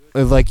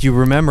like you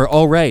remember,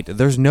 oh right,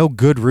 there's no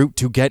good route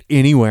to get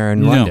anywhere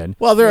in London.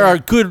 Well, there are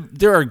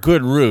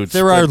good routes.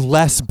 There are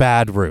less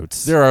bad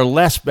routes. There are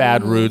less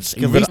bad routes.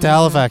 At least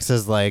Halifax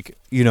has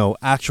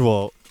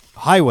actual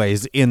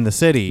highways in the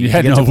city.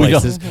 Yeah, to get to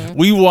places.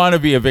 We want to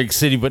be a big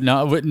city, but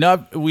not.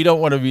 We don't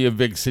want to be a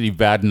big city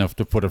bad enough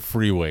to put a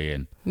freeway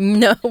in.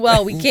 No,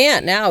 well, we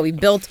can't now. We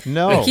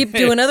keep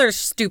doing other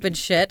stupid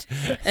shit,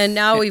 and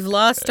now we've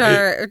lost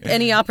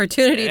any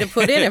opportunity to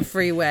put in a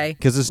freeway.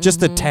 Because it's just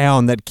the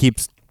town that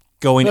keeps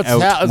going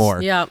out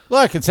more. Yeah.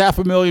 Look, it's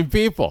 500,000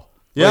 people.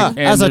 Yeah,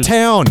 as a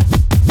town.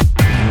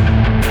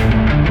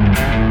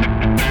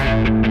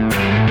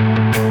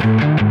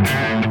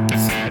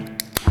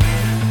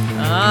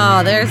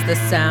 Oh, there's the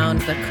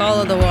sound, the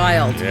call of the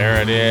wild.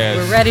 There it is.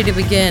 We're ready to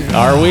begin.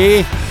 Are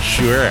we?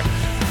 Sure.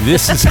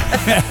 This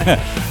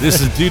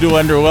is due to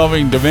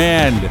underwhelming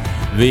demand.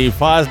 The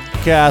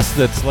podcast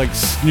that's like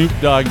Snoop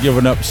Dogg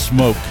giving up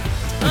smoke.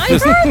 I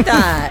heard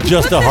that.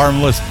 Just a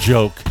harmless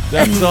joke.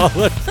 That's all.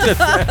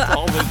 That's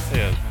all this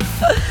is.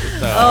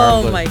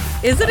 Oh my!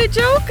 Is it a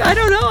joke? I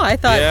don't know. I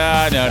thought.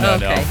 Yeah, no.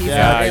 Okay, he's yeah,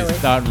 not really.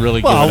 he's not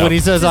really. Well, giving when up. he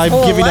says I'm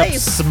whole giving up life.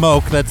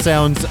 smoke, that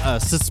sounds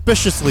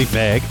suspiciously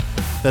vague.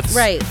 That's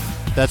Right.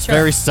 That's Sure.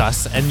 very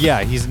sus. And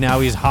yeah, he's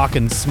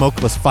hawking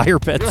smokeless fire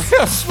pits.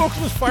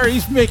 Smokeless fire.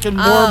 He's making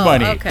more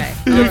money. Okay.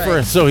 All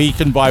right. So he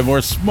can buy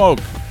more smoke.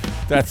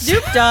 That's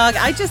Snoop Dogg,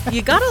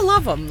 you gotta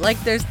love him.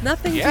 Like, there's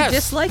nothing Yes. to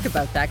dislike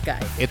about that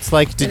guy. It's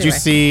like, did you Anyway.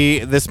 see,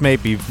 this may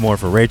be more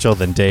for Rachel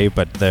than Dave,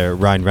 but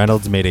Ryan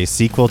Reynolds made a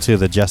sequel to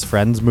the Just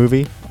Friends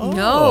movie.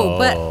 No,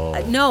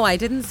 but no, I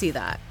didn't see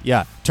that.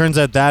 Yeah, turns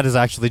out that is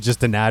actually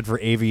just an ad for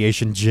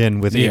Aviation Gin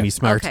with Yeah. Amy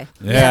Smart. Okay.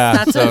 Yeah, Yes,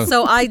 that's so-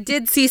 so I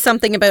did see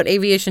something about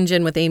Aviation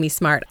Gin with Amy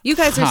Smart. You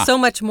guys are so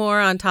much more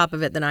on top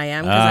of it than I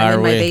am because I'm Are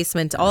in my we?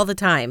 basement all the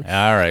time.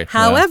 all right.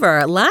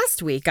 However,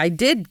 last week I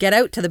did get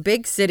out to the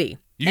big city.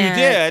 You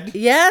And- did?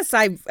 Yes,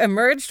 I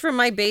emerged from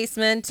my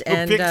basement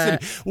and big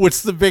city.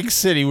 What's the big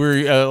city?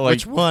 Where like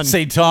Which one?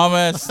 St.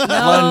 Thomas,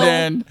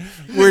 London.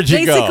 Where'd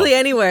you go? basically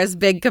anywhere is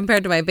big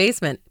compared to my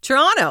basement.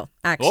 Toronto,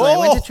 actually. I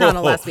went to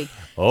Toronto last week.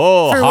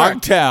 Oh, For work.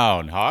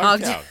 Hogtown.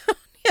 Hogtown.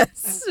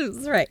 Yes,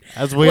 that's right.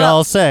 As we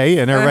all say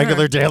in our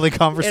regular daily In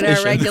conversation.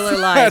 our regular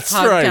life, That's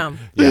right.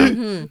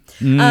 Hogtown.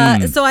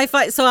 Yeah.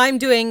 So I'm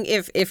doing.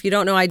 If you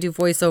don't know, I do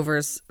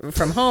voiceovers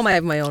from home. I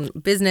have my own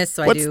business,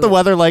 so What's I do. the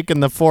weather like in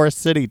the Forest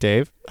City,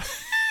 Dave?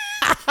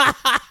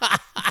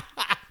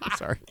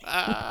 Sorry.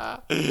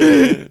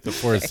 The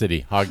Forest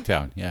City,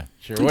 Hogtown. Yeah,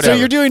 sure. Whatever. So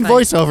you're doing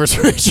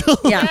voiceovers, Rachel.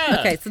 Yeah.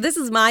 Okay. So this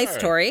is my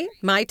story,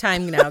 my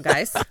time now,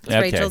 guys. It's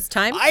Okay. Rachel's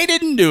time. I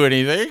didn't do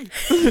anything.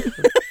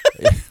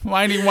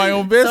 Minding my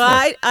own business.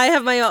 So I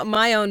have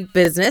my own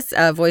business,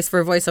 voice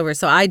for voiceover.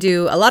 So I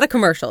do a lot of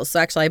commercials. So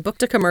actually, I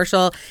booked a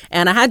commercial,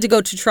 and I had to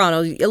go to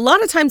Toronto. A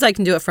lot of times, I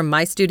can do it from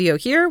my studio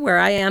here, where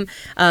I am.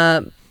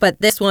 But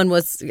this one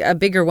was a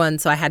bigger one,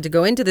 so I had to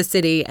go into the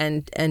city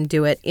and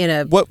do it in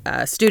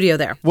a studio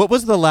there. What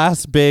was the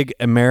last big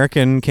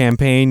American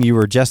campaign you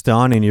were just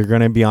on and you're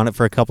going to be on it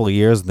for a couple of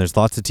years and there's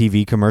lots of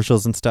TV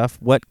commercials and stuff?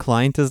 What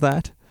client is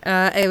that?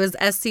 It was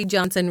SC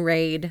Johnson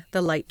Raid,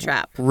 the light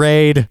trap.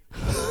 Raid.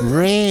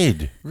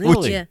 Raid.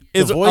 Really? Yeah.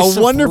 It's The voice a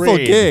of wonderful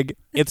Raid. gig.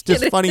 It's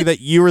just funny that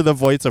you were the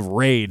voice of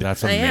Raid.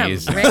 That's I am.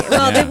 amazing. Right?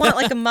 Well, they want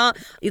like a mom.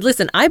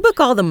 Listen, I book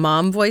all the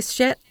mom voice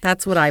shit.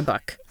 That's what I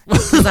book.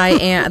 Because I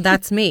am.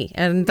 That's me,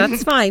 and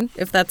that's fine.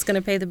 If that's going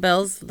to pay the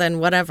bills, then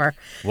whatever.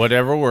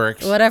 Whatever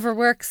works. Whatever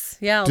works.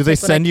 Yeah. I'll Do they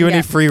take what I send can you any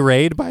get. free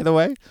Raid, by the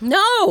way? No,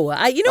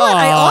 you know what?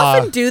 I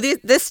often do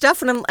this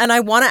stuff, and I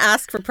want to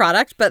ask for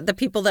product, but the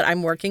people that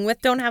I'm working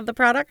with don't have the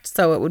product,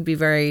 so it would be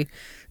very.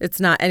 It's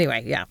not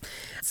anyway. Yeah,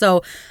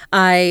 so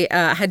I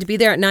had to be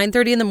there at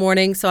 9:30 in the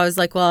morning. So I was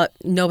like, well,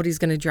 nobody's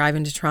going to drive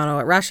into Toronto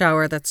at rush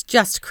hour. That's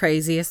just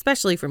crazy,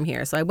 especially from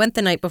here. So I went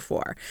the night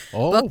before,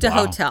 booked a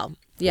wow. hotel.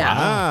 Yeah,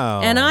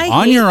 Wow. and I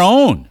On hate- your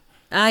own.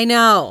 I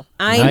know.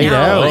 Night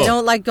out. I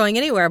don't like going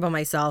anywhere by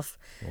myself.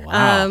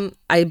 Wow.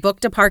 I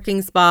booked a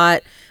parking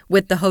spot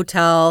with the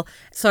hotel.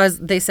 So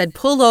they said,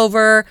 pull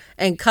over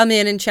and come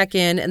in and check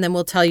in, and then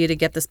we'll tell you to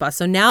get the spot.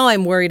 So now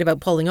I'm worried about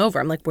pulling over.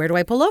 I'm like, where do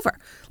I pull over?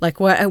 Like,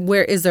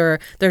 where is there?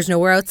 There's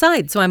nowhere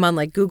outside. So I'm on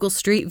like Google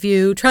Street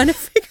View trying to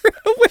figure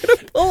out where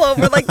to pull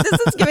over. Like, this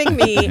is giving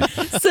me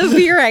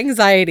severe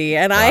anxiety,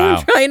 and Wow.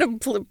 I'm trying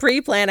to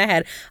pre-plan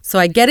ahead. So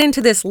I get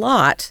into this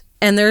lot,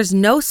 and there's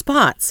no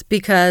spots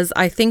because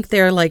I think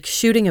they're like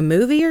shooting a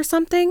movie or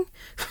something.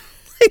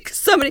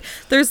 Like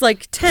there's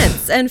like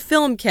tents and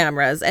film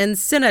cameras and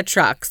cine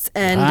trucks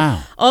and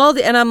Wow.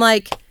 and I'm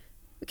like,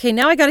 okay,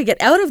 now I got to get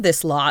out of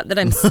this lot that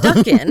I'm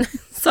stuck in.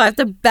 So I have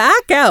to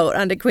back out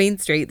onto Queen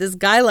Street. This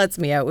guy lets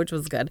me out, which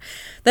was good.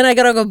 Then I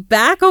got to go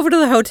back over to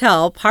the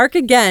hotel, park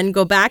again,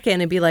 go back in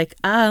and be like,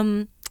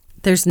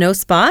 there's no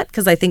spot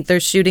because I think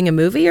they're shooting a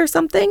movie or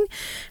something.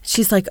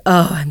 She's like,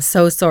 oh, I'm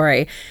so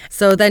sorry.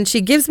 So then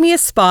she gives me a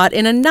spot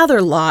in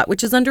another lot,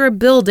 which is under a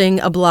building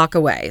a block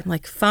away. I'm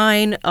like,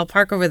 fine, I'll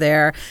park over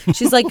there.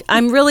 She's like,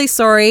 I'm really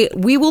sorry.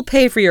 We will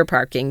pay for your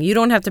parking. You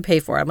don't have to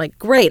pay for it. I'm like,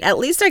 great. At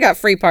least I got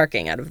free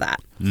parking out of that.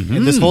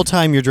 And this whole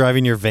time you're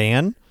driving your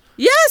van?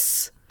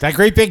 Yes. That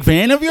great big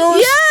van of yours?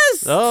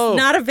 Yes. Oh.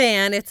 Not a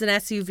van. It's an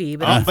SUV.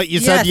 But, But you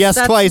said yes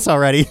that's twice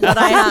already. what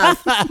I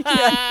have.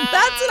 Yeah,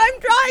 that's what I'm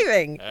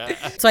driving.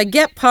 So I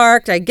get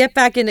parked. I get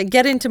back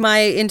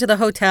into the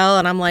hotel,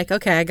 and I'm like,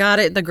 okay, I got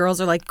it. The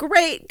girls are like,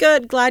 great,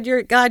 good, glad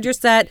you're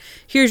set.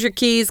 Here's your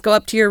keys. Go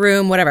up to your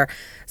room, whatever.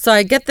 So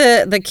I get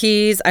the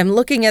keys. I'm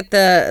looking at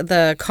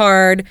the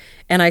card,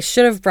 and I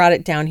should have brought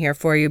it down here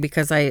for you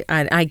because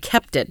I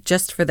kept it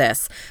just for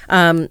this.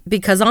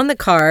 Because on the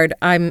card,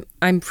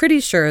 I'm pretty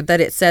sure that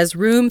it says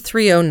room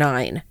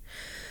 309.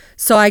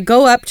 So I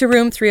go up to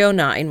room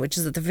 309, which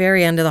is at the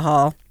very end of the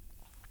hall.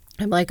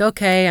 I'm like,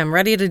 okay, I'm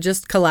ready to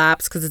just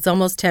collapse because it's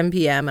almost 10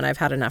 p.m. and I've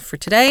had enough for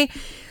today.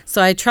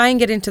 So I try and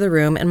get into the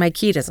room and my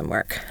key doesn't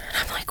work. And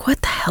I'm like,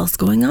 what the hell's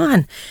going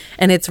on?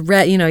 And it's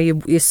red,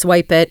 you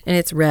swipe it and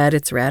it's red.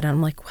 And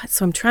I'm like, what?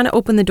 So I'm trying to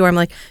open the door. I'm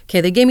like,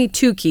 okay, they gave me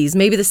 2 keys.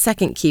 Maybe the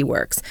second key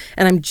works.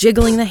 And I'm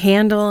jiggling the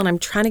handle and I'm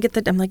trying to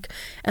get I'm like,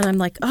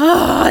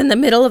 oh, in the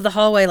middle of the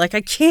hallway, like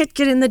I can't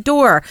get in the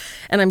door.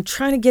 And I'm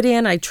trying to get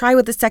in. I try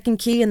with the second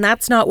key and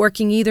that's not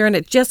working either. And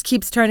it just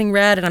keeps turning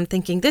red. And I'm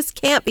thinking, this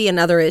can't be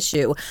another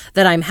issue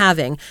that I'm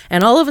having.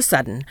 And all of a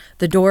sudden,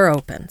 the door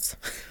opens.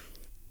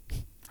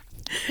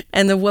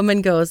 And the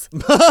woman goes,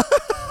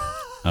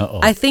 Uh-oh.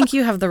 I think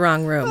you have the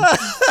wrong room.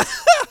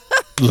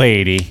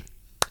 Lady.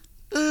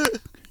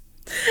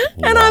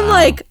 And I'm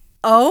like,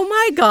 oh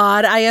my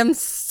God, I am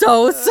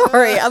so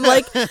sorry. I'm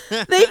like,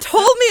 they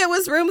told me it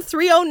was room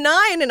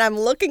 309 and I'm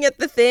looking at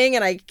the thing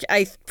and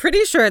I'm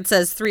pretty sure it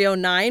says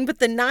 309, but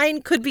the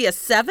 9 could be a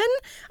 7.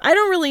 I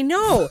don't really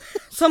know.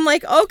 So I'm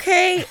like,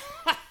 okay.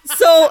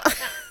 So...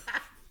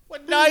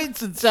 But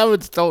 9s and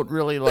 7s don't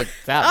really look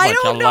that I much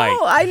don't alike.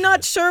 know. I'm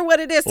not sure what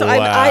it is. So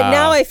Wow.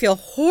 now I feel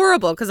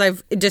horrible because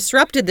I've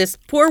disrupted this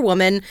poor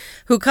woman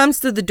who comes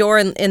through the door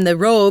in the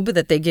robe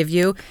that they give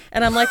you.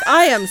 And I'm like,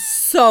 I am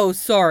so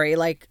sorry.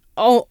 Like,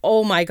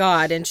 oh my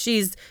God. And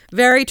she's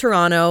very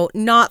Toronto,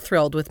 not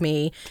thrilled with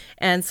me.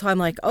 And so I'm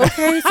like,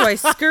 okay. So I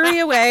scurry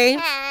away.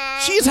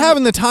 She's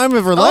having the time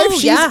of her life.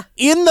 She's yeah.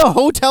 in the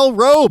hotel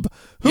robe.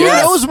 Who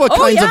Yes. knows what Oh,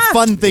 kind of yeah.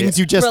 fun things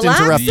you just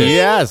Relaxing. interrupted?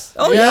 Yes.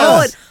 Oh, Yes.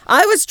 no. And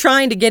I was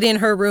trying to get in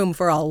her room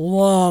for a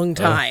long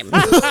time. She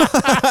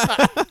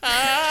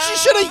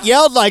should have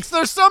yelled like,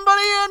 "There's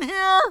somebody in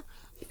here!"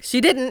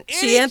 She didn't.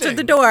 She answered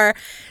the door.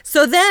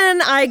 So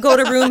then I go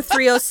to room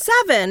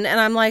 307 and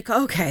I'm like,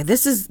 okay,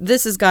 this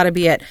has got to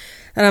be it.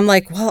 And I'm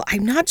like, well,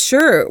 I'm not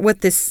sure what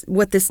this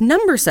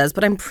number says,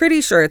 but I'm pretty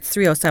sure it's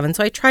 307.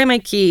 So I try my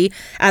key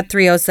at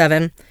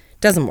 307.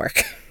 Doesn't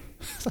work.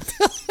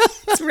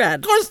 It's red.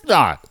 Of course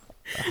not.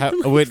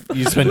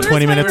 You spent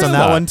 20 my minutes on room?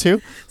 that one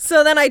too?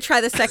 So then I try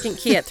the second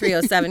key at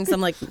 307 because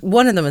I'm like,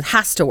 one of them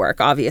has to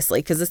work, obviously,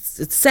 because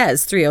it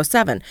says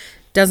 307.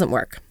 Doesn't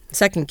work.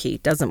 Second key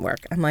doesn't work.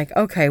 I'm like,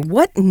 okay,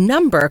 what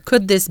number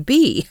could this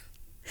be?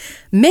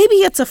 Maybe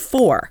it's a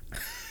 4.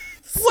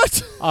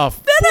 What? A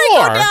 4? Then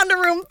I go down to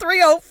room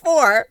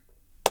 304.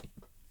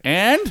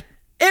 And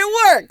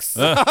It works.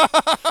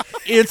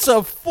 it's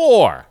a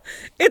 4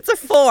 It's a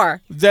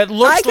 4. that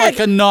looks like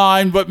a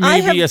 9, but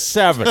maybe have- a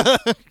 7.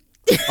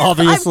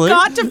 Obviously.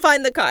 I've got to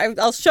find the card.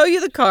 I'll show you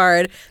the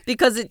card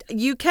because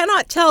you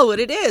cannot tell what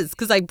it is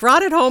because I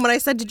brought it home and I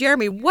said to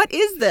Jeremy, what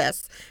is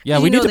this? Yeah,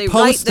 And we need to they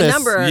post write the this.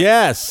 number.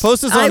 Yes.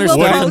 Post this I on our will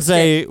Twitter and post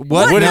say, it.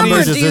 what number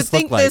numbers does do you this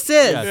think look like? this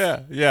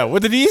is? Yeah.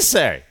 What did he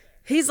say?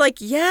 He's like,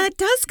 yeah, it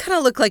does kind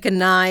of look like a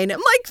 9. I'm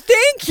like,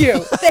 thank you.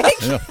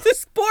 Thank you.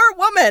 This poor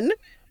woman.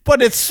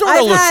 But it sort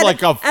I've of looks had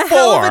like a 4.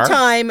 hell of a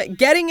time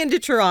getting into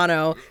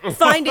Toronto,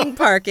 finding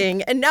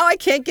parking, and now I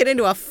can't get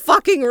into a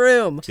fucking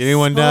room. Did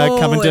anyone So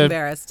come into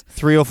embarrassed.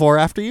 304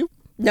 after you?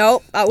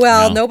 No.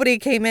 No. Nobody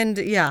came in.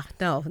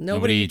 Nobody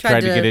Nobody tried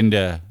to get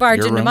into barge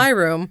your into room? my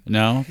room.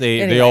 No, they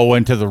Anyway. all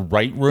went to the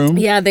right room.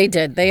 Yeah, they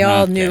did. They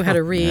all Okay. knew how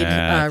to read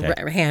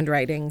Okay.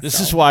 handwriting. This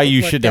so is why it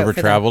you worked should out never for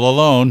them. travel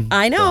alone.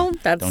 I know.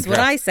 That's Don't what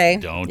tra- I say.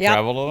 Don't Yep.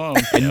 travel alone.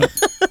 Yep.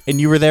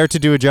 And you were there to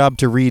do a job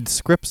to read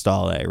scripts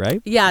all day,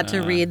 right? Yeah, to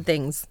read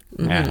things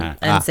Uh-huh.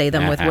 and say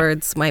them with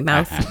words, my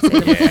mouth. Say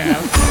them with my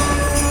mouth.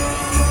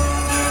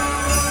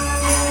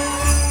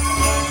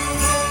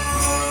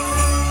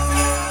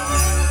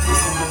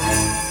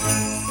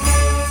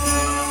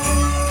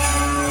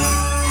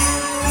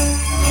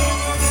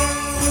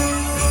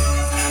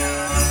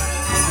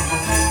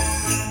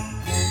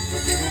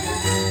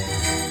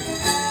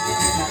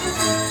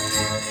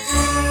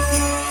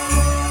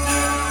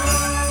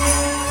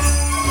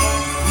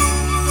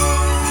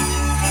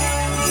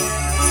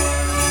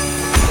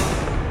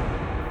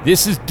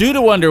 This is Due to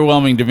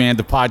Underwhelming Demand,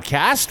 the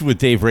podcast with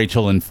Dave,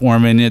 Rachel, and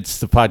Foreman. It's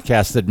the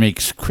podcast that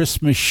makes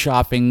Christmas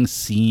shopping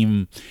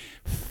seem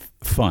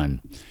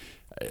fun.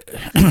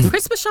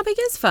 Christmas shopping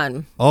is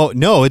fun. Oh,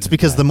 no, it's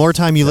because the more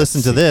time you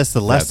listen to this, the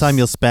less time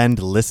you'll spend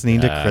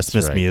listening to That's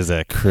Christmas right.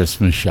 music.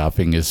 Christmas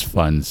shopping is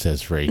fun,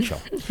 says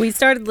Rachel. We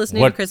started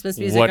listening What- to Christmas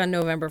music what- on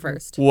November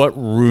 1st. What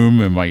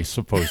room am I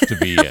supposed to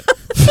be in?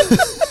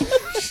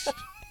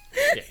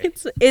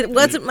 It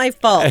wasn't my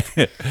fault.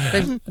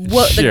 The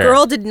Sure.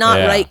 girl did not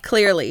Yeah. write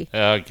clearly.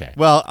 Okay.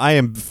 Well, I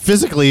am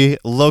physically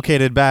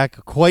located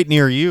back quite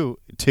near you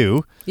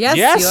two. Yes,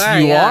 yes, you are.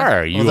 you yeah.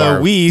 are. You Although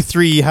are. we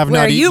three have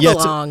Where not you yet.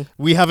 belong.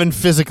 We haven't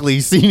physically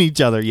seen each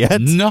other yet.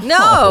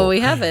 No, we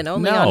haven't.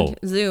 Only No. on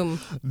Zoom.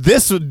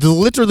 This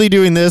literally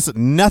doing this,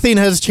 nothing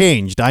has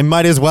changed. I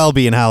might as well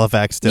be in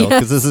Halifax still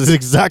because this is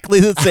exactly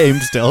the same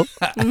still.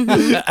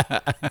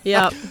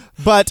 Yeah.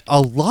 But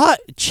a lot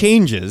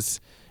changes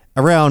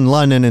around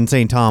London and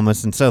St.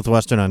 Thomas and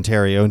southwestern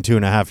Ontario in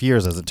 2.5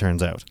 years, as it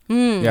turns out.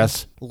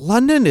 Yes.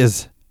 London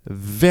is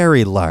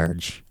very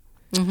large.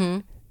 What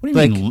do you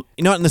Like, mean?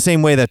 not in the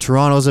same way that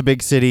Toronto's a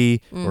big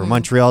city or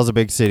Montreal's a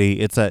big city.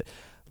 It's that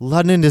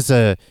London is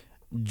a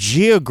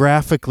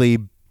geographically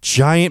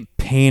giant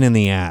pain in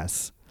the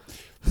ass.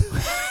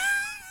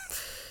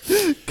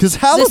 Because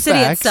Halifax, The city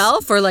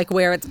itself, or like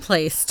where it's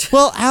placed.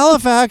 well,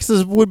 Halifax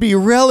would be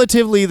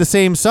relatively the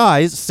same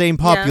size, same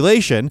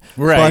population,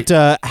 Right.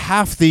 but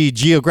half the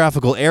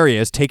geographical area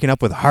is taken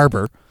up with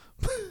harbor.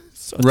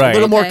 So it's Right. a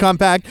little more Okay.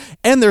 compact,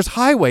 and there's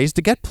highways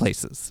to get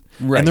places.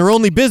 Right. And they're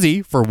only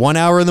busy for 1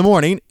 hour in the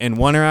morning and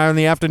 1 hour in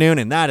the afternoon,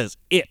 and that is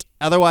it.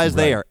 Otherwise,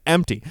 they are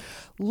empty.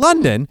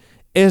 London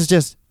is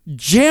just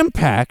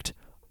jam-packed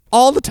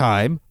all the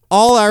time,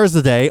 all hours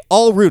of the day,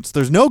 all routes.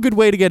 There's no good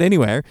way to get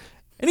anywhere.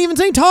 And even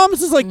St.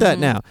 Thomas is like that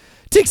now.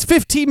 It takes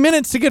 15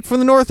 minutes to get from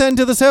the north end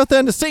to the south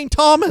end of St.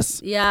 Thomas.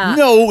 Yeah.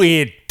 No,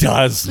 it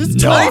does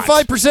It's not.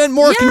 25%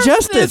 more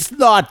congested. It's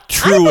not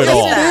true at believe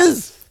all. that. It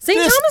is. St.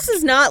 This- Thomas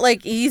is not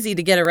like easy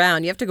to get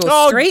around. You have to go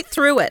Oh. straight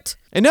through it.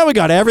 And now we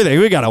got everything.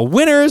 We got a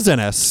Winners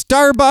and a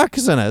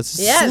Starbucks and a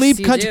Yes, sleep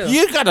you country. do.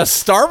 You got a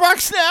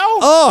Starbucks now?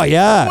 Oh,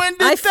 yeah. When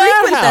did I that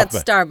frequent that happen?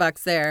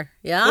 Starbucks there.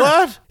 Yeah.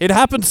 What? It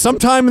happened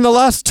sometime in the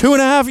last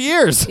 2.5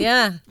 years.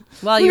 Yeah.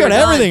 While We you got were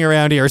everything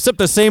around here except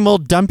the same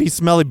old dumpy,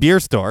 smelly beer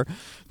store.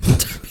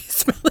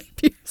 Smelly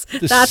beers.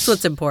 That's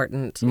what's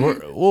important.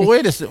 Well,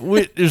 wait a second.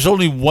 Wait, there's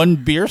only one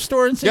beer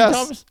store in St. Yes.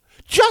 Thomas?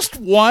 Just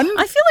one?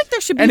 I feel like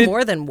there should be And it-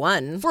 more than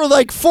one. For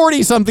like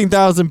 40-something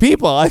thousand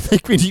people, I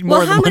think we need more Well,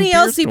 than how one many beer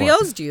LCBOs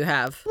store. do you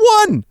have?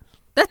 One.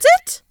 That's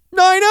it?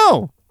 No, I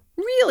know.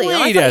 Really? Oh,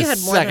 I Wait thought a you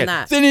had more second. than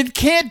that. Then it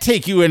can't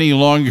take you any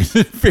longer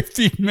than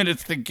 15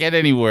 minutes to get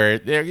anywhere.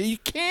 There, you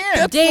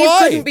can't. Dave why.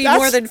 couldn't be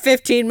more than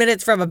 15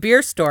 minutes from a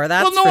beer store.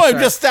 That's Well, no, for I'm sure.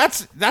 just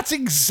that's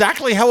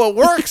exactly how it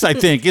works. I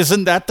think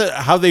isn't that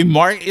how they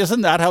mark?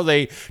 Isn't that how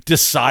they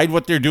decide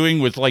what they're doing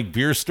with like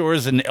beer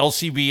stores and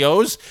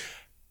LCBOs?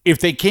 If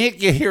they can't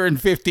get here in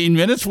 15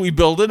 minutes, we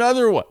build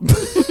another one.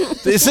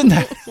 Isn't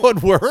that how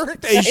it works?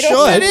 They should.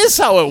 That is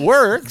how it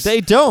works.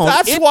 They don't.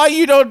 That's why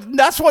you don't.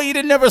 That's why you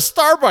didn't have a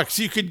Starbucks.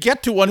 You could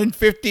get to one in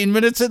 15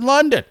 minutes in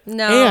London.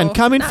 No. And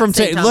coming not from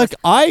St. Thomas. look,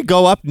 I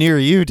go up near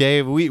you,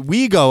 Dave.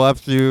 We go up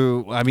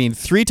through. I mean,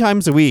 3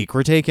 times a week.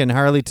 We're taking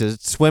Harley to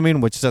swimming,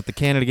 which is at the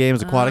Canada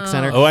Games Aquatic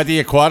Center. Oh, at the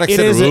aquatic It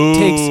center. is. It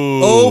takes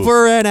Ooh.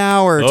 over an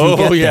hour to Oh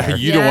get yeah, there.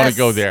 you don't want to Yes.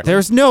 go there.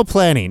 There's no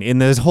planning in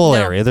this whole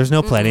No. area. There's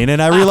no planning.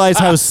 And I realize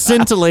how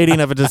scintillating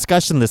of a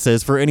discussion this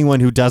is for anyone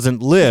who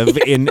doesn't live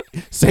in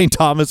St.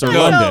 Thomas or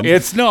London.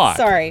 It's not.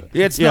 Sorry.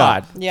 It's Yeah.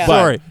 not. Yeah. But-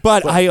 Sorry.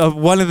 But I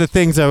one of the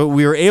things that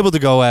we were able to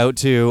go out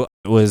to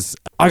was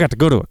I got to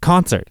go to a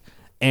concert.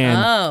 And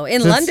Oh,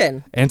 in since-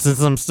 London. And since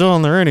I'm still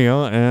on the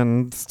radio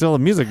and still a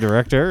music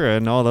director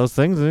and all those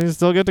things, you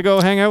still get to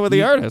go hang out with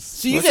the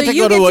artists. So you So get to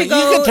you go to get a to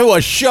you get to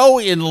a show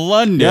in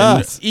London,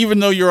 Yes. even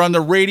though you're on the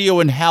radio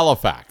in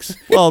Halifax.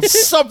 Well,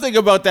 Something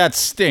about that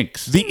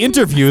stinks. the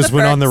interviews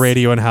went on the perks.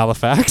 radio in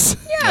Halifax.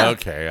 Yeah.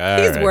 Okay,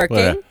 all He's right,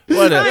 working.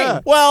 whatever.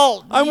 Fine.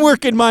 Well, I'm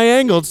working my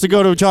angles to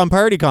go to a John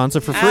Party concert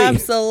for free.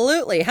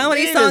 Absolutely. How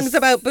many Wait a songs s-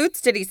 about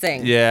boots did he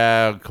sing?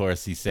 yeah, of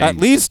course he's saying. At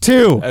least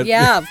 2.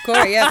 Yeah, of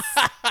course. Yes.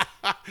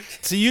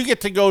 So you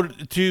get to go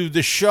to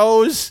the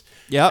shows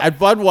Yep. at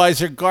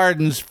Budweiser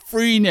Gardens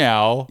free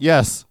now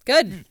Yes.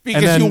 Good.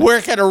 because then- you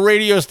work at a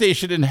radio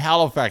station in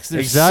Halifax.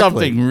 There's Exactly.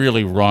 something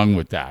really wrong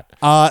with that.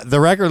 The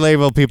record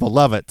label people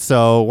love it,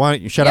 so why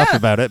don't you shut up Yeah.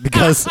 about it?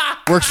 Because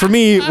works for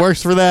me,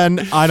 works for them.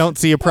 I don't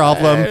see a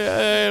problem.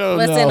 I don't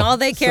Listen, know. all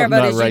they care Something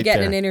about not is you right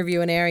getting there. an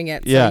interview and airing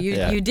it. So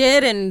Yeah. you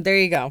did, and there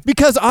you go.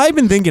 Because I've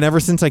been thinking ever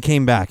since I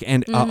came back,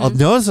 and I'll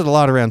notice it a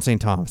lot around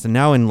St. Thomas, and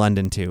now in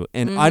London too.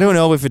 And I don't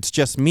know if it's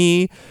just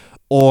me,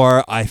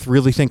 or I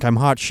really think I'm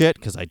hot shit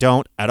because I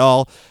don't at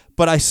all.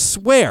 But I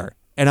swear,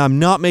 and I'm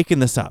not making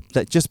this up,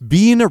 that just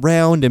being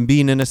around and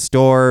being in a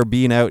store,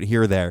 being out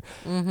here or there,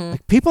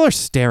 like, people are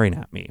staring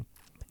at me.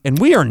 And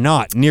we are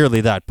not nearly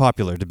that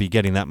popular to be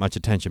getting that much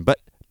attention, but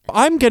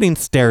I'm getting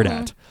stared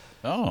at.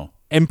 Oh.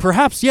 And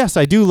perhaps, yes,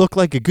 I do look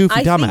like a goofy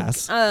I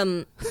dumbass.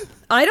 think,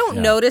 I don't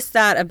notice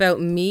that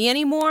about me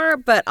anymore,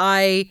 but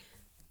I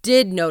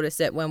did notice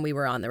it when we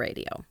were on the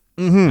radio.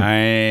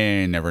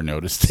 I never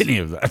noticed any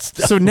of that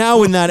stuff. So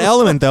now in that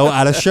element, though,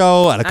 at a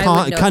show, at a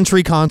I would know.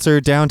 country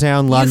concert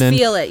downtown London,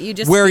 feel it. You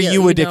just where feel it.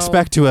 you would You know.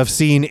 expect to have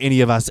seen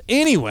any of us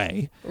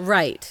anyway.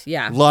 Right.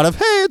 Yeah. A lot of,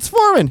 hey, it's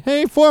Foreman.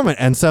 Hey, Foreman.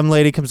 And some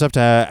lady comes up to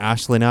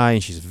Ashley and I,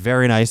 and she's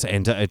very nice,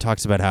 and it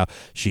talks about how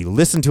she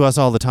listened to us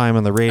all the time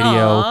on the radio.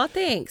 Aw,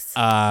 thanks.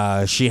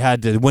 She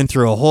went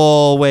through a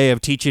whole way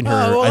of teaching her,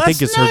 Oh, well, I think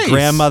that's it's her nice.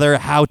 grandmother,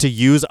 how to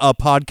use a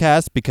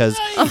podcast because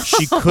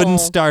she couldn't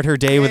start her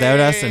day without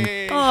us and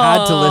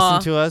had to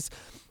listen to us.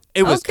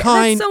 It was Okay,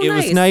 kind. that's so It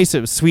was nice. nice.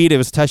 It was sweet. It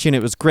was touching.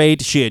 It was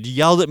great. She had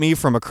yelled at me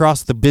from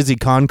across the busy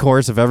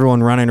concourse of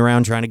everyone running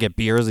around trying to get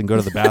beers and go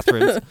to the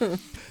bathrooms.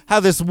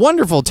 Had this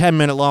wonderful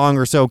 10-minute long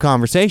or so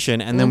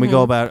conversation, and then we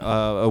go about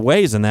a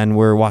ways, and then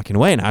we're walking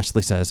away, and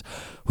Ashley says,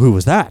 "Who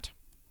was that?"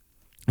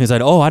 He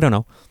said, "Oh, I don't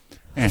know."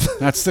 And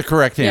that's the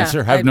correct Yeah,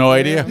 answer. Have no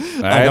idea.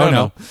 I don't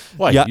know.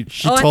 What? Yeah, You-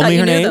 she Oh, I told thought me you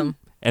her knew name, them.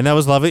 and that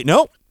was lovely.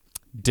 Nope.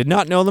 Did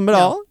not know them at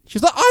all.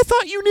 She's like, I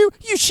thought you knew.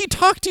 She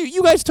talked to you.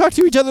 You guys talk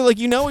to each other like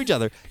you know each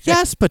other.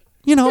 Yes, but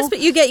Yes, but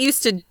you get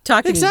used to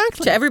talking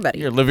Exactly. to everybody.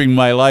 You're living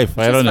my life.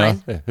 I don't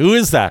know. Just Who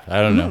is that? I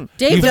don't know.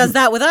 Dave does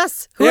that with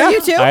us. Who Yeah, are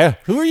you two?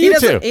 who are He you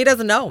doesn't- two? He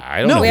doesn't know.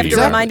 I don't No, know. We who have you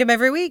to are. remind him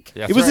every week.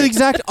 That's it was the right.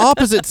 exact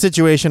opposite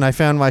situation I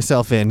found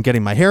myself in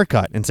getting my hair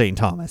cut in St.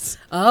 Thomas.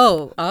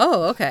 Oh,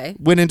 okay.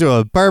 Went into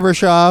a barber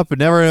shop,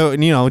 never,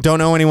 don't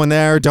know anyone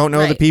there, don't know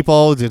the Right.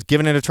 people, just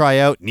giving it a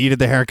tryout, needed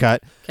the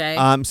haircut. Okay.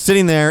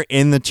 Sitting there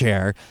in the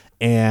chair,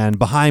 and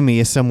behind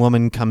me, some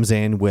woman comes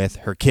in with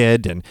her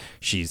kid, and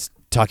she's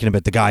talking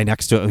about the guy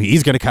next to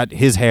he's going to cut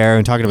his hair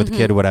and talking about the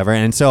kid or whatever.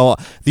 And so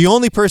the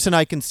only person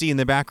I can see in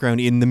the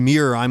background in the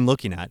mirror I'm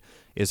looking at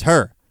is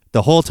her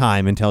the whole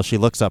time until she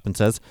looks up and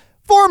says,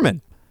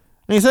 "Foreman."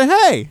 And he said,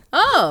 "Hey,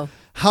 Oh,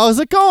 how's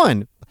it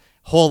going?"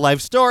 Whole life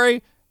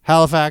story,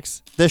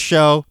 Halifax, this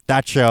show,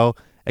 that show,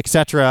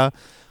 etc.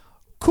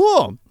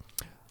 Cool.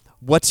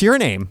 What's your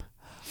name?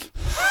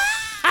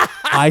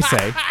 I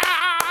say.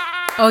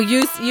 oh,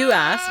 you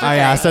asked. I Okay.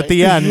 asked at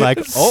the end, like,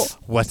 "Oh,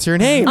 what's your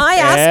name?" I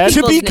asked And- to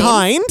people's be names.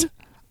 kind.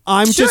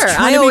 I'm Sure, just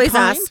trying I to be always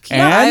kind. ask.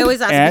 Yeah, I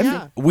always ask. and-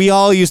 yeah. We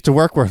all used to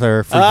work with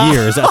her for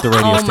years at the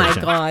radio Oh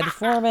station. my God,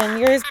 Foreman,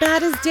 you're as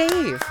bad as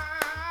Dave.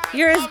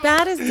 You're as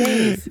bad as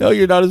Dave. No,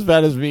 you're not as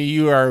bad as me.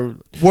 You are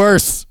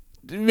Worse.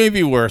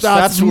 maybe worse.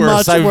 That's That's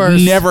worse. much I've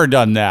worse. never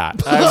done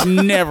that. I've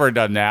never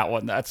done that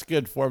one. That's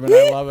good, Foreman.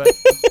 I love it.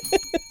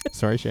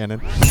 Sorry, Shannon.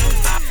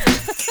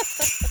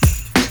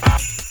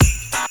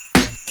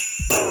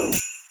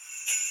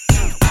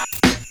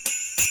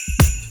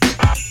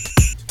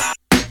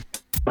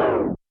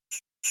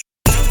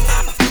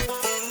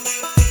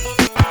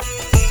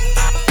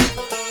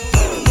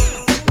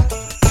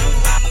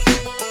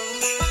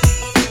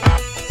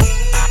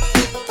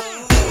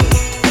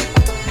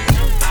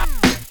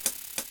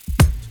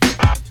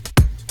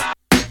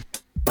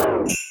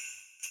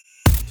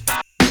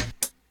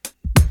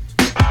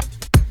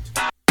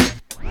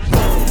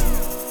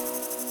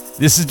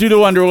 This is due to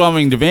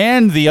underwhelming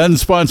demand, the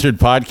unsponsored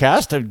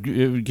podcast.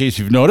 In case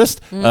you've noticed,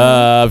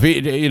 if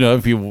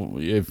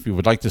you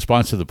would like to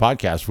sponsor the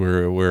podcast,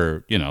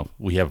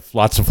 we have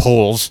lots of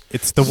holes.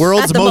 It's the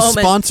world's At the most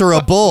moment.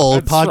 sponsorable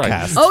That's right.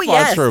 podcast. Oh,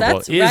 yes, Sponsorable.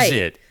 that's Is right.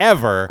 it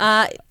ever?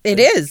 It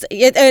is.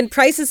 And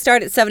prices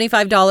start at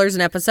 $75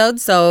 an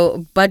episode.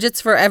 So budgets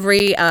for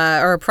every,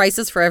 or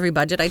prices for every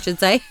budget, I should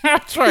say.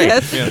 That's right.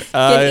 Yes. You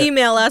can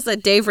email us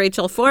at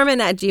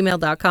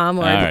daverachelforeman@gmail.com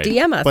or All right.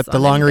 DM us. But the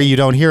on longer anything. you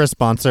don't hear a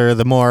sponsor,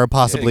 the more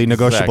possibly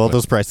negotiable Exactly.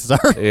 those prices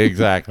are.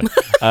 Exactly.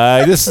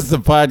 This is the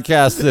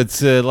podcast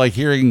that's like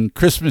hearing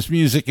Christmas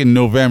music in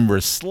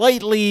November,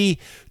 slightly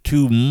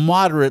to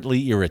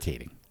moderately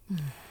irritating.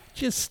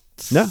 Just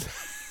No, I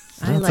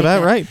that's like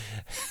about it. right.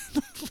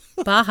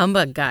 Bah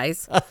humbug,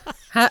 guys.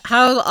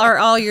 How are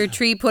all your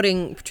trees?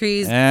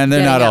 and they're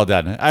getting not all up?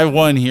 done. I have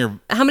one here.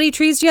 How many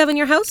trees do you have in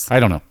your house?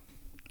 I don't know.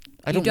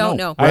 I You don't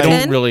know. I Right. don't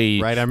 10?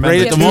 really. Right, I remember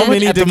Right, at the 10. moment. We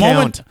need At to the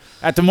moment. count.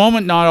 At the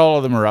moment, not all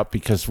of them are up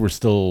because we're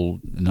still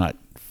not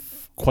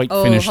quite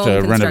Oh, finished home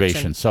construction.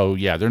 renovation. So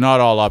yeah, they're not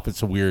all up.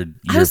 It's a weird.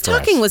 I was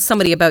talking with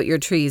somebody about your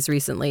trees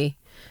recently.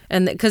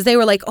 And because they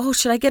were like, "Oh,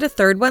 should I get a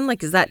third one?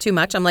 Like, is that too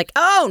much?" I'm like,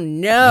 "Oh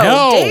no,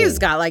 No. Dave's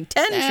got like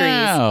 10 trees."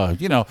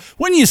 Yeah,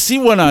 when you see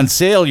one on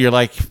sale, you're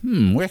like,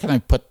 where can I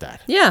put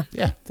that? Yeah.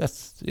 Yeah,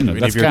 that's Any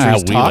that's of your kind of how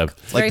trees we talk?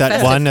 live. Like very that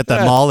festive. one at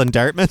the mall in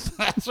Dartmouth.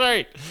 That's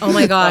right. Oh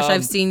my gosh,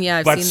 I've seen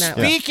that. But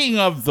speaking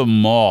of the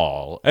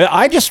mall,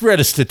 I just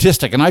read a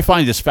statistic, and I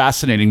find this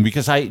fascinating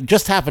because I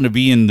just happened to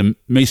be in the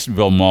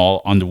Masonville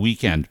Mall on the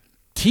weekend.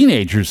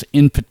 Teenagers,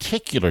 in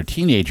particular,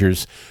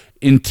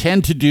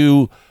 intend to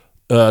do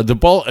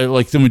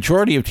the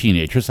majority of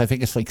teenagers. I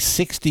think it's like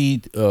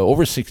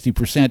over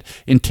 60%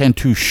 intend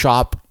to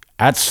shop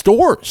at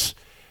stores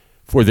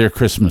for their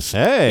Christmas.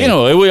 Hey.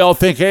 We all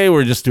think, hey,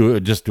 we're just do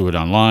it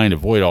online,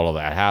 avoid all of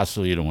that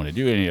hassle. You don't want to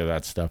do any of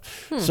that stuff.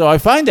 So I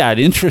find that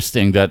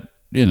interesting that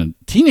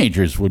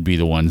teenagers would be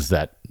the ones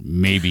that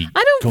maybe.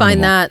 I don't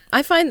find that.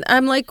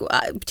 I'm like,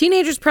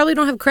 teenagers probably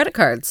don't have credit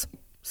cards.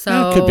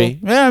 So It could be.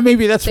 Yeah,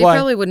 maybe that's They why.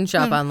 probably wouldn't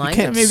shop online.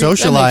 Can't maybe that makes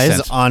socialize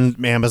sense.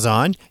 on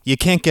Amazon. You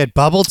can't get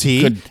bubble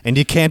tea, Good. and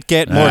you can't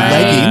get more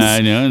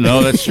leggings.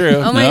 No, that's true.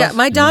 Oh my God.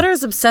 My daughter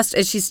is obsessed.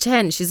 She's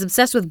 10. She's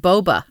obsessed with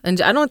boba.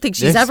 And I don't think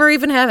she's Yes. ever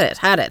even had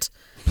it.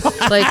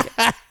 Like,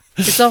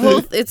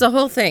 It's a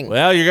whole thing.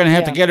 Well, you're going to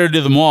have to get her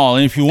to the mall,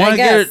 and if you want to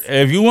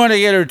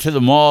get her to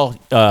the mall,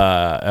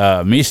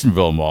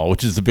 Masonville Mall,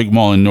 which is the big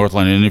mall in North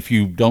London. And if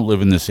you don't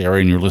live in this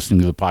area and you're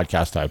listening to the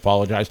podcast, I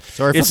apologize.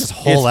 Sorry for this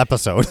whole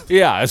episode.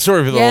 Yeah,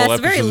 sorry for the whole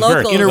episode. Very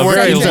local. Inner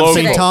workings of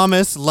St. local.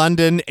 Thomas,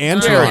 London,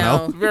 and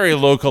Toronto. Very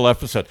local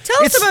episode.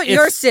 Tell us about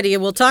your city,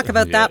 and we'll talk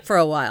about that for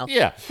a while.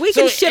 Yeah, we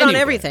can shit on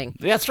everything.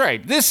 That's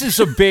right. This is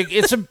a big.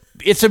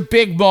 It's a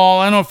big mall.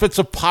 I don't know if it's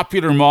a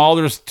popular mall.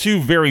 There's two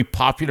very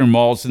popular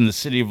malls in the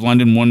city of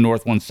London, one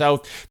north, one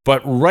south.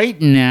 But right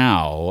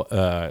now,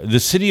 the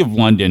city of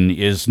London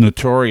is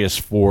notorious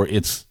for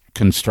its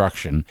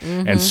construction.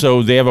 And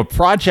so they have a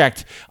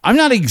project. I'm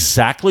not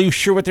exactly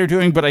sure what they're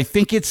doing, but I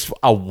think it's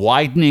a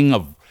widening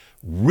of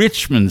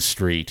Richmond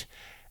Street.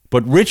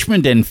 But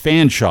Richmond and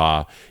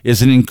Fanshawe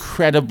is an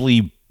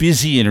incredibly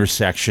busy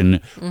intersection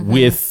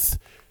with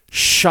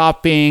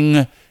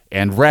shopping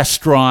and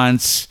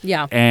restaurants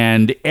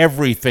and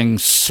everything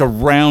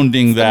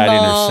surrounding that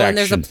intersection. And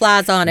there's a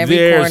plaza on every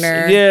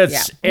corner.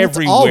 It's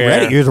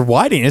everywhere. You're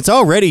widening. It's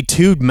already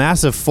two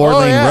massive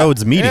four-lane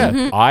roads meeting.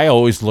 Yeah. I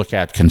always look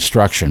at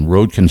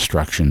road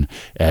construction,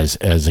 as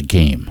a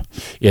game.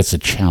 It's a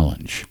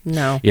challenge.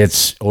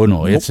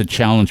 It's a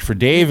challenge for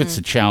Dave. It's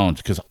a challenge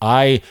because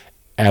I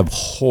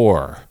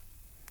abhor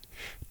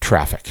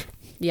traffic.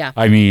 Yeah.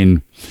 I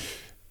mean,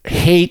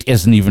 hate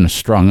isn't even a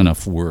strong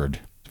enough word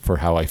for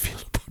how I feel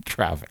about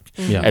traffic.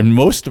 Yeah. And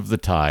most of the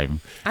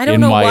time, I don't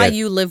know why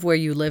you live where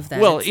you live. Then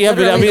well, yeah,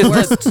 but I mean,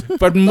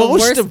 the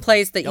worst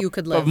place that you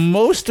could live. But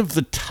most of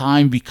the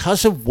time,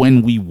 because of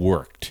when we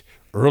worked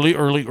early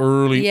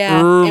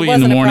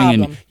in the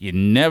morning, and you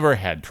never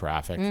had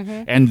traffic,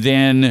 and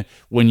then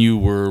when you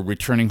were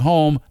returning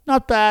home,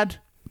 not bad.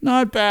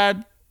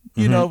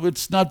 You know,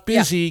 it's not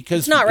busy because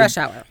it's not rush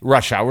hour.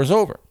 Rush hour's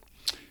over.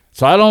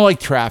 So I don't like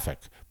traffic,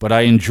 but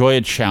I enjoy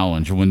a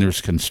challenge. And when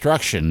there's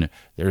construction,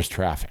 there's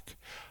traffic.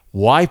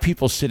 Why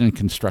people sit in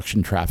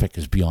construction traffic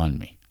is beyond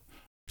me.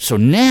 So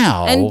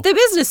now... And the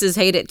businesses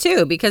hate it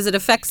too because it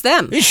affects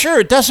them. Sure,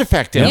 it does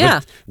affect them. Yeah.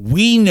 But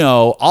we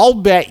know, I'll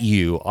bet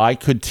you I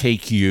could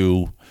take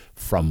you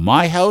from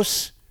my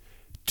house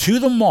to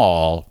the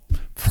mall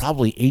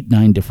probably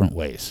 8-9 different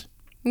ways.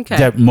 Okay.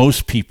 That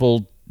most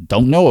people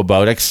don't know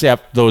about,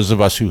 except those of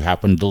us who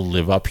happen to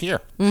live up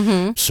here.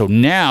 So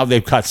now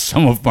they've got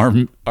some of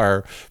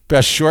our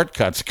best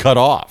shortcuts cut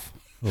off.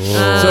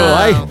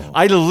 So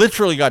I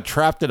literally got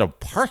trapped in a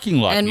parking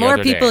lot. And the more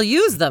other day. people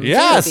use them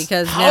too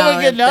because how now am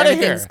I getting out of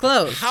here? everything's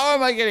closed. How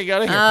am I getting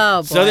out of here?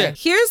 Oh boy! So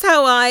Here's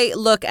how I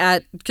look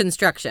at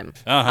construction.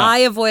 I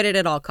avoid it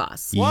at all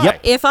costs. Why? Yep.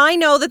 If I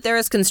know that there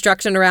is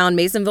construction around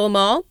Masonville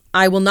Mall,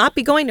 I will not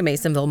be going to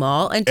Masonville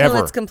Mall until Ever.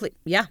 it's complete.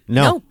 Yeah.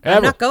 No, I'm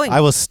ever. not going. I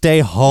will stay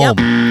home.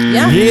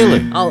 Yeah.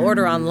 Really? I'll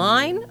order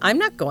online. I'm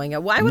not going.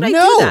 Why would I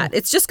No. do that?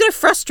 It's just going to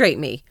frustrate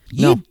me.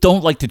 You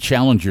don't like to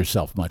challenge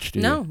yourself much, do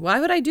you? No. Why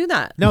would I do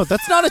that? No,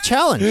 that's not a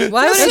challenge.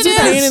 Why would I That's do a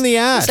that? pain in the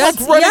ass. That's-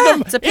 It's like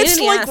running it's a pain in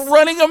the like ass.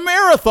 running a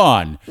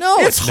marathon. No,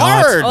 it's it's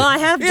not. hard. Well, I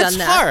have done It's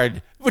that.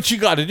 hard, but you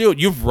got to do it.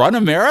 You've run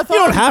a marathon.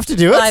 You don't have to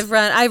do it. I've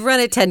run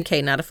a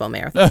 10K, not a full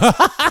marathon.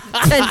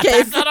 10K,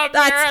 That's not a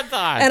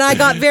marathon. And I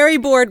got very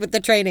bored with the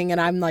training, and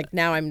I'm like,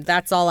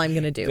 that's all I'm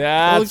gonna do.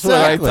 That's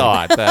Exactly. what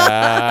I thought.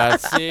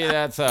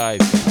 That's how I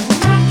thought.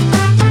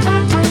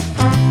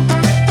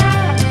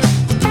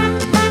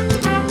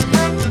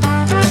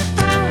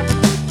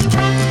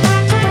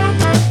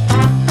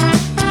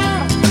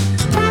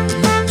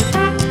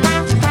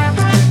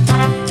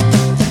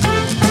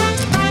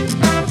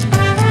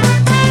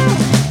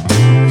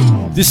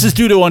 This is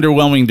Due to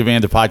Underwhelming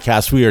Demand, the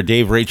podcast. We are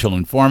Dave, Rachel,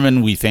 and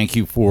Foreman. We thank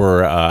you for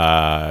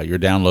your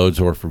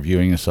downloads or for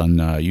viewing us on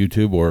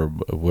YouTube or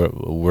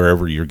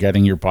wherever you're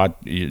getting your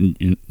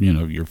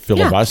your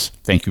fill of us.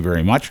 Thank you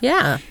very much.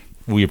 Yeah.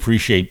 We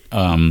appreciate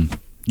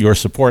your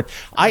support.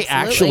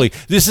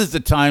 This is the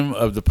time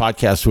of the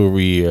podcast where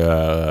we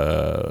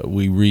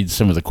read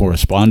some of the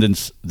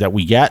correspondence that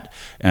we get,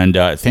 and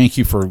thank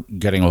you for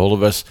getting a hold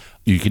of us.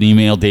 You can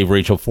email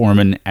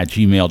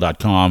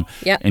daverachelforeman@gmail.com,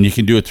 and you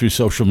can do it through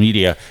social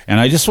media. And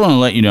I just want to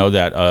let you know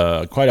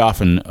that quite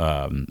often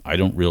I'm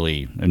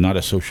not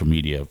a social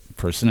media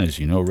person, as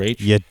you know, Rach.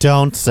 You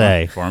don't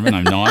say. Foreman,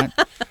 I'm not.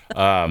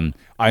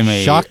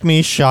 Shock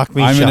me.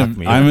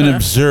 I'm an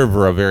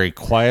observer, a very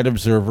quiet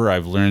observer.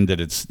 I've learned that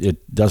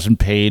it doesn't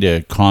pay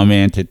to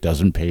comment. It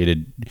doesn't pay to.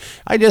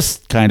 I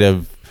just kind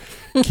of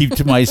keep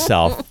to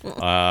myself.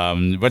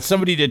 But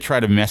somebody did try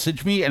to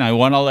message me, and I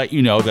want to let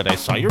you know that I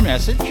saw your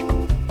message.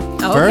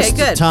 Oh, First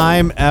okay, good.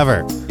 time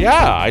ever.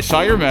 Yeah, I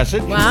saw your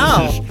message.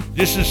 Wow.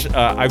 This is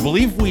I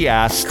believe we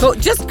asked.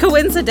 Just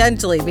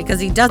coincidentally,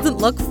 because he doesn't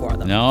look for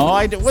them. No,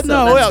 I did. Well, So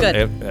no, that's well,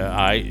 good.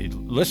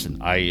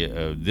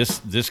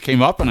 this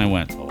came up, and I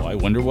went, oh, I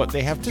wonder what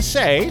they have to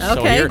say. So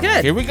Okay,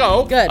 good. Here we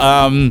go. Good.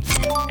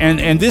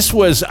 And this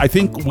was, I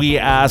think we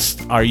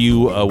asked, are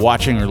you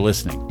watching or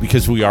listening?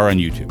 Because we are on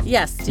YouTube.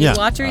 Yes. Do you Yeah.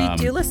 watch or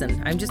do you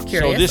listen? I'm just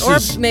curious. this Or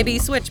is- maybe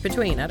switch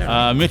between. I don't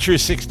know.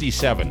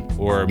 Misher67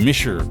 or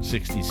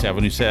Misher67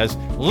 who says,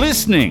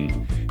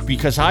 listening.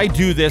 because I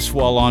do this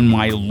while on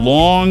my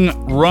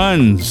long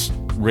runs,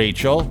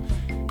 Rachel.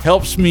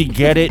 Helps me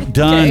get it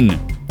done.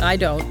 Okay. I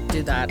don't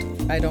do that.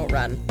 I don't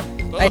run.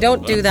 I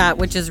don't do that,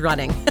 which is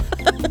running.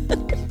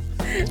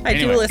 I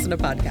do listen to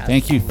podcasts.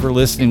 Thank you for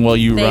listening while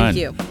you run. Thank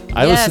you.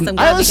 I Yes, listen. I'm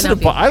glad I we listen can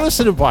to. help you. I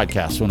listen to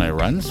podcasts when I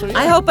run. So yeah.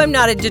 I hope I'm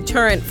not a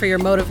deterrent for your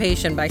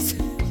motivation by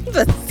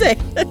saying.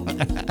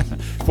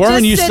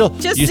 Foreman, you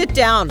sit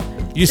down.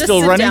 You Just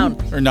still sit running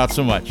down. or not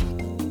so much?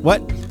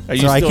 What? Are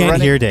you So I still can't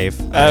running? hear Dave.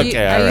 Okay, Are all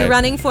you right.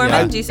 running,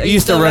 Foreman? Yeah. Are you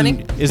still running?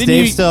 Is Didn't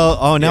Dave you- still?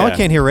 Oh, now I Yeah.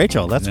 can't hear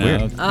Rachel. That's No.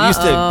 weird.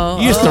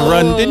 You used to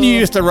run. Didn't you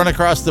used to run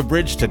across the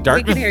bridge to We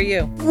Dartmouth? can hear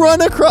you.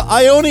 Run across.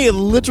 I only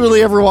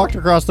literally ever walked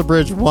across the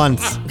bridge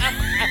once.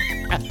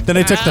 Then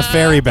I took the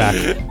ferry back.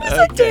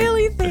 It's a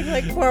daily thing.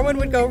 Like Foreman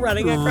would go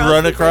running across.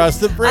 Run the across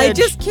the bridge. I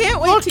just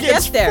can't wait Look, to get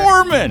it's there.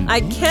 Foreman. I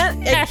can't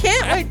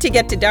wait to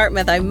get to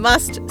Dartmouth. I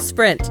must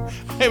sprint.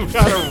 I've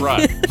got to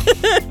run.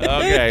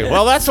 Okay.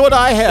 Well, that's what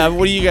I have.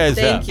 What do you guys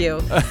have? Thank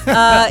you.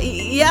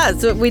 Yeah,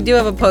 so we do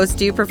have a post.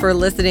 Do you prefer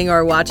listening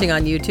or watching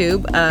on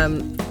YouTube?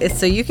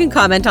 So you can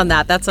comment on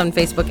that. That's on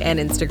Facebook and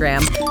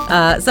Instagram.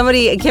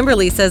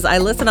 Kimberly says, I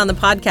listen on the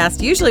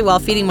podcast usually while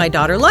feeding my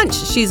daughter lunch.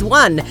 She's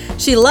 1.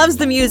 She loves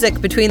the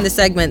music between the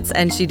segments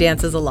and she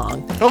dances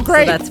along. Oh,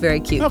 great. So that's very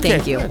cute. Okay,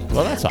 Thank you. good.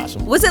 Well, that's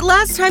awesome. Was it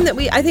last time that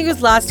I think it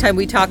was last time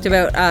we talked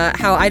about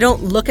how I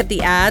don't look at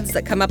the ads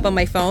that come up on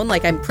my phone,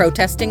 like I'm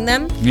protesting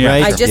them. Yeah.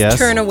 Right. I just Yes.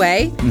 turn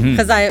away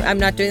because I'm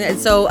not doing that. And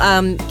so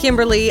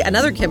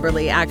another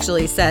Kimberly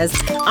actually says,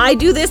 I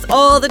do this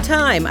all the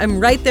time. I'm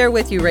right there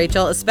with you,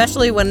 Rachel,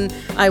 especially when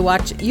I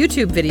watch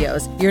YouTube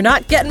videos. You're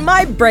not getting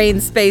my brain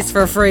space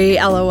for free,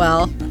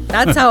 LOL.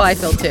 That's how I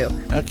feel too.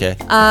 Okay.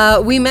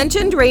 We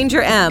mentioned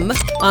Ranger M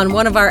on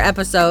one of our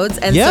episodes,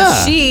 and Yeah.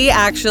 so she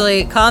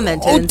actually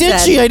commented Oh, and did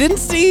said, she? I didn't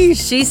see.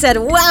 she said,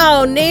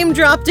 wow, name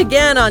dropped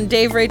again on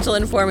Dave, Rachel,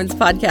 and Foreman's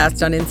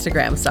podcast on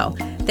Instagram. So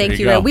thank you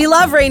you. go. We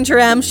love Ranger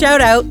M.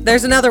 Shout out.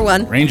 There's another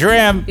one. Ranger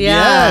M.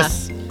 Yeah.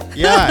 Yes.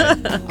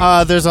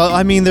 Yeah.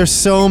 There's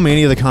so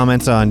many of the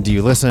comments on do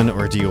you listen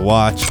or do you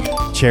watch?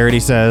 Charity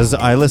says,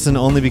 I listen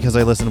only because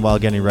I listen while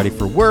getting ready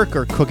for work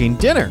or cooking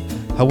dinner.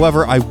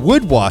 However, I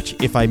would watch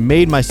if I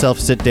made myself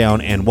sit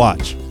down and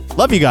watch.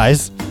 Love you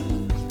guys.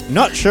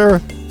 Not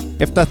sure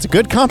if that's a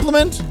good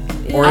compliment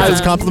or if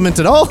it's compliment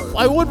at all.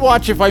 I would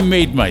watch if I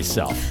made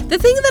myself. The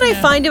thing that I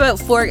find about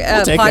take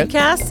it.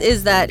 podcasts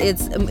is that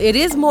it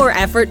is more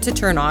effort to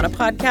turn on a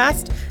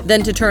podcast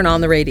than to turn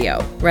on the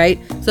radio, right?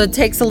 So it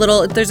takes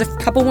there's a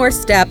couple more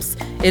steps.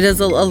 It is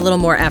a little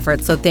more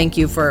effort. So thank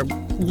you for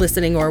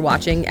listening or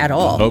watching at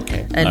all.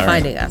 Okay. And All right.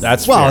 finding us.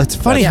 That's Well, fair. it's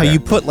funny That's how fair. you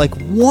put like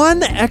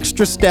one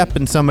extra step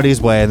in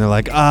somebody's way and they're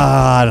like,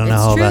 I don't know.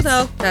 It's true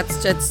that's- though.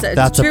 That's just it's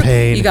that's a true.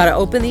 pain. You got to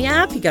open the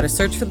app. You got to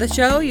search for the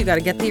show. You got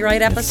to get the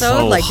right episode.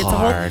 so It's a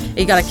hard. whole.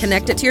 You got to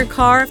connect it to your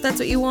car if that's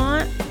what you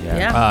want.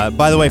 Yeah.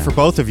 By the way, for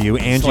both of you,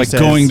 It's Angie like says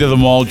going to the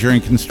mall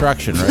during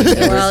construction, right?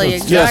 Well, It's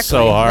exactly. just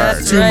so hard.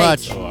 That's too right.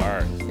 much. So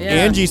hard. Yeah.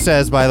 Angie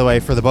says, by the way,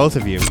 for the both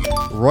of you,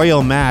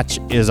 Royal Match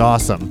is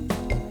awesome.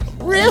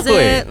 Is Really?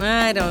 it?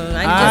 I don't.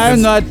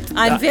 I'm not.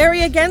 I'm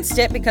very against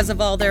it because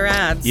of all their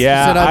ads.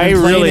 Yeah, Said I've I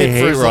been playing really it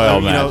hate for,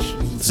 Royal you know,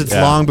 Match. since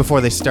Yeah. long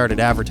before they started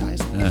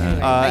advertising.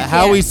 can't.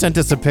 Howie sent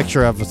us a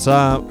picture of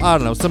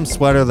some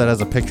sweater that has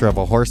a picture of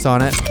a horse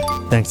on it.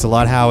 Thanks a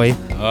lot, Howie.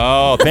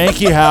 Oh,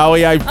 thank you,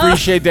 Howie. I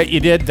appreciate that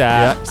you did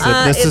that. Yeah,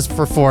 so this is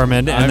for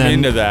Foreman, and I'm then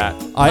into that.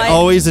 I My-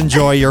 always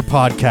enjoy your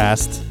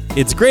podcast.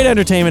 It's great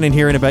entertainment and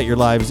hearing about your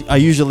lives. I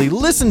usually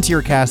listen to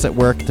your cast at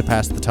work to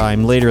pass the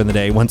time later in the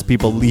day once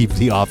people leave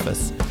the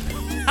office.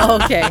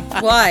 Okay.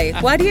 Why?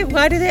 Why do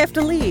they have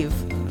to leave?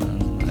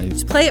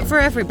 Just play it for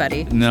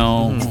everybody.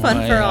 No, it's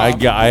fun for all.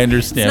 I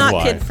understand It's not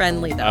why. kid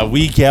friendly though.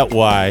 We get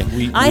why.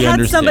 We I had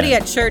understand. somebody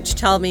at church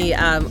tell me,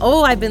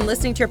 "Oh, I've been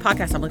listening to your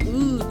podcast." I'm like,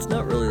 "Ooh, it's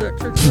not really that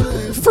church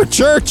friendly." For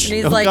church. And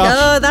he's Oh, like, gosh.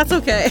 "Oh, that's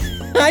okay.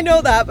 I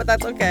know that, but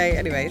that's okay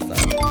anyway."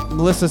 So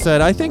Melissa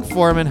said, I think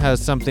Foreman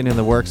has something in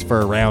the works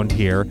for around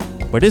here,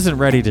 but isn't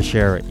ready to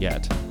share it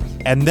yet.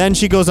 And then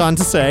she goes on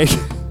to say,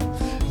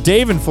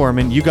 Dave and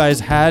Foreman, you guys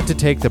had to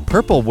take the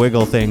purple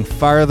wiggle thing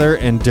farther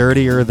and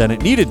dirtier than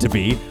it needed to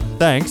be.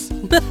 Thanks.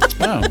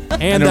 Oh.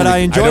 And that I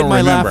enjoyed don't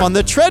my laugh remember. on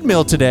the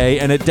treadmill today,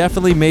 and it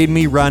definitely made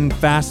me run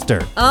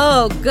faster.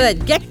 Oh,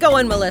 good. Get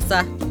going,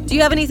 Melissa. Do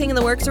you have anything in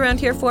the works around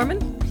here, Foreman?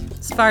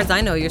 As far as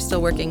I know, you're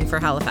still working for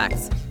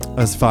Halifax.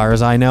 As far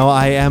as I know,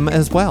 I am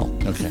as well.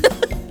 Okay.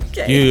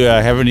 Okay. Do you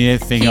have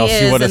anything He else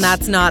you is, want and to?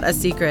 that's not a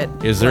secret.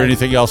 Is there Like,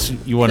 anything else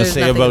you want to There's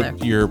say nothing about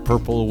there. your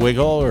purple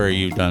wiggle, or are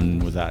you done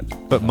with that?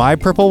 But my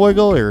purple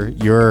wiggle or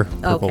your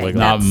purple Okay, wiggle?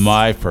 no. Not That's-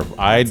 my purple.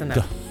 that's enough.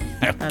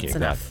 Okay, That's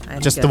enough. I'm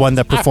Just good. the one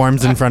that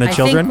performs in front of I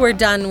children think we're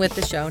done with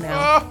the show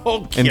now.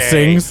 Okay. and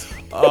sings?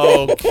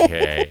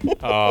 Okay.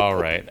 All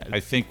right. I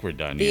think we're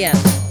done. The yeah.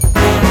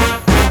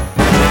 end.